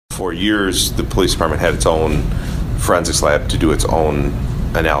for years, the police department had its own forensics lab to do its own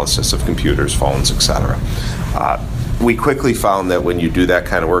analysis of computers, phones, etc. We quickly found that when you do that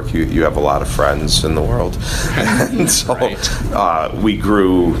kind of work, you have a lot of friends in the world. And so we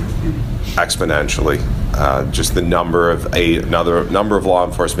grew exponentially. Just the number of law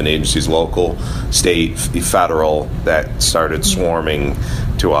enforcement agencies, local, state, federal, that started swarming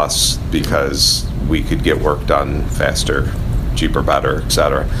to us because we could get work done faster, cheaper, better,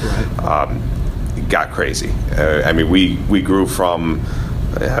 etc. It got crazy. I mean, we grew from.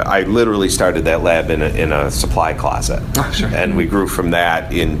 I literally started that lab in a supply closet, and we grew from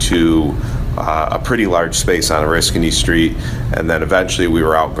that into a pretty large space on Oriskany Street, and then eventually we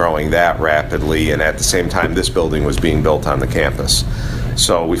were outgrowing that rapidly, and at the same time this building was being built on the campus.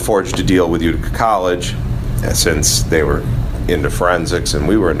 So we forged a deal with Utica College, since they were into forensics and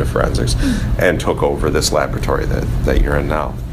we were into forensics, and took over this laboratory that you're in now.